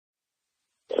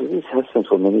Aziz Hassim,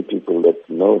 for many people that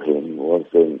know him, was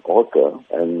an author,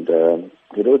 and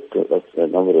he wrote a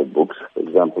number of books. For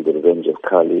example, The Revenge of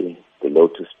Kali, The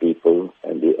Lotus People,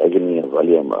 and The Agony of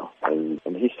Valliamma.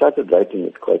 And he started writing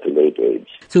at quite a late age.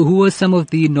 So who were some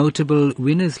of the notable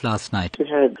winners last night? We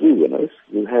had three winners.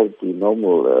 We had the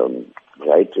normal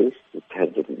writers that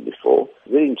had written before.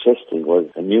 Very interesting was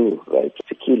a new writer,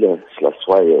 Tequila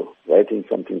Slaswayo, writing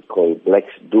something called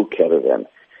Blacks Do Caravan.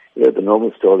 You know, the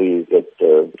normal story is that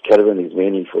Caravan is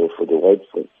mainly for the white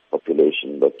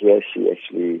population, but here she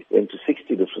actually went to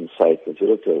 60 different sites and she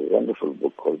wrote a wonderful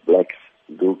book called Blacks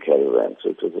Do Caravan.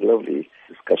 So it was a lovely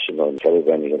discussion on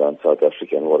caravanning around South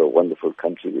Africa and what a wonderful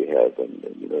country we have. And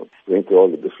you know, went to all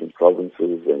the different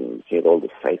provinces and came all the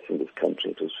sites in this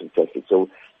country. It was fantastic. So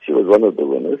she was one of the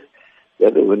winners. The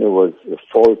other winner was The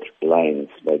Fault Lines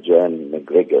by Joanne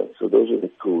McGregor. So those were the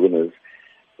two winners.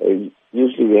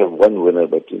 Usually we have one winner,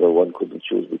 but you know, one couldn't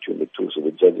choose between the two. So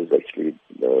the judges actually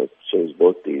chose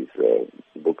both these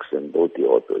books and both the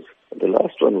authors. And the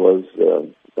last one was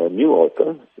a new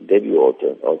author, debut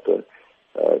author,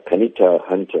 Kanita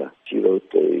Hunter. She wrote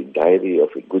a diary of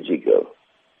a Guji girl.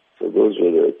 So those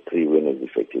were the three winners,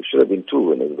 effectively. Should have been two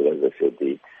winners, but as I said,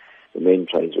 the main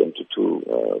prize went to two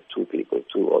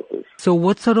authors. So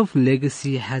what sort of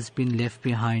legacy has been left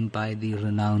behind by the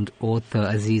renowned author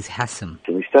Aziz Hassim?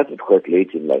 So we started quite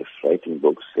late in life writing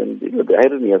books, and you know, the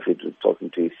irony of it was talking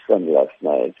to his son last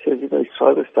night. He says, you know, his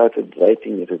father started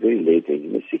writing at a very late age,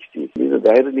 in his 60s. You know,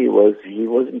 the irony was he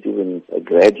wasn't even a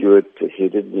graduate, he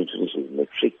didn't finish his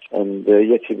matric, and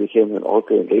yet he became an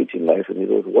author late in life, and he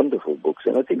wrote wonderful books.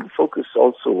 And I think the focus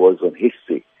also was on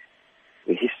history.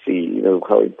 The history, you know,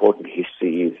 how important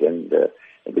history is, and the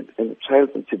trials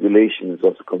and tribulations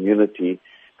of the community.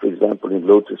 For example, in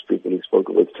Lotus People, he spoke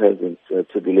about trials and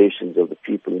tribulations of the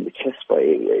people in the Casbah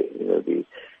area, you know, the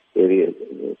area,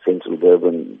 central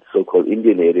Durban, so-called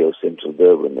Indian area of central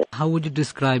Durban. How would you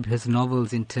describe his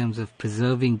novels in terms of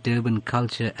preserving Durban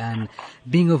culture and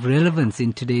being of relevance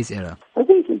in today's era? I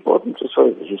think it's important as far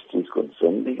as the history is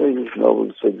concerned. You know, his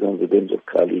novels, for example, The Revenge of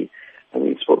Kali, I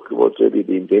mean, he spoke about really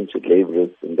the indentured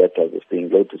laborers and that type of thing.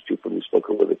 Lotus People, we spoke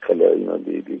about the color, you know,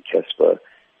 the Casbah,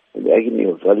 and the Agony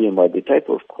of Valliamma, the type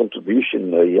of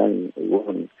contribution a young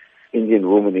woman, Indian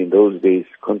woman in those days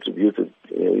contributed,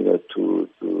 you know, to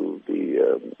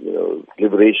the, you know,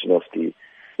 liberation of the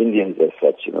Indians as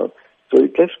such, you know. So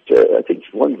it left, I think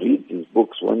if one reads these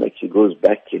books, one actually goes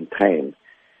back in time.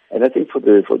 And I think for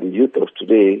the youth of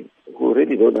today, who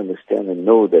really don't understand and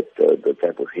know that the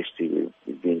type of history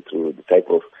we've been through, the type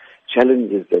of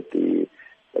challenges that the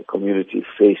community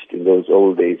faced in those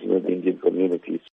old days, you know, the Indian communities.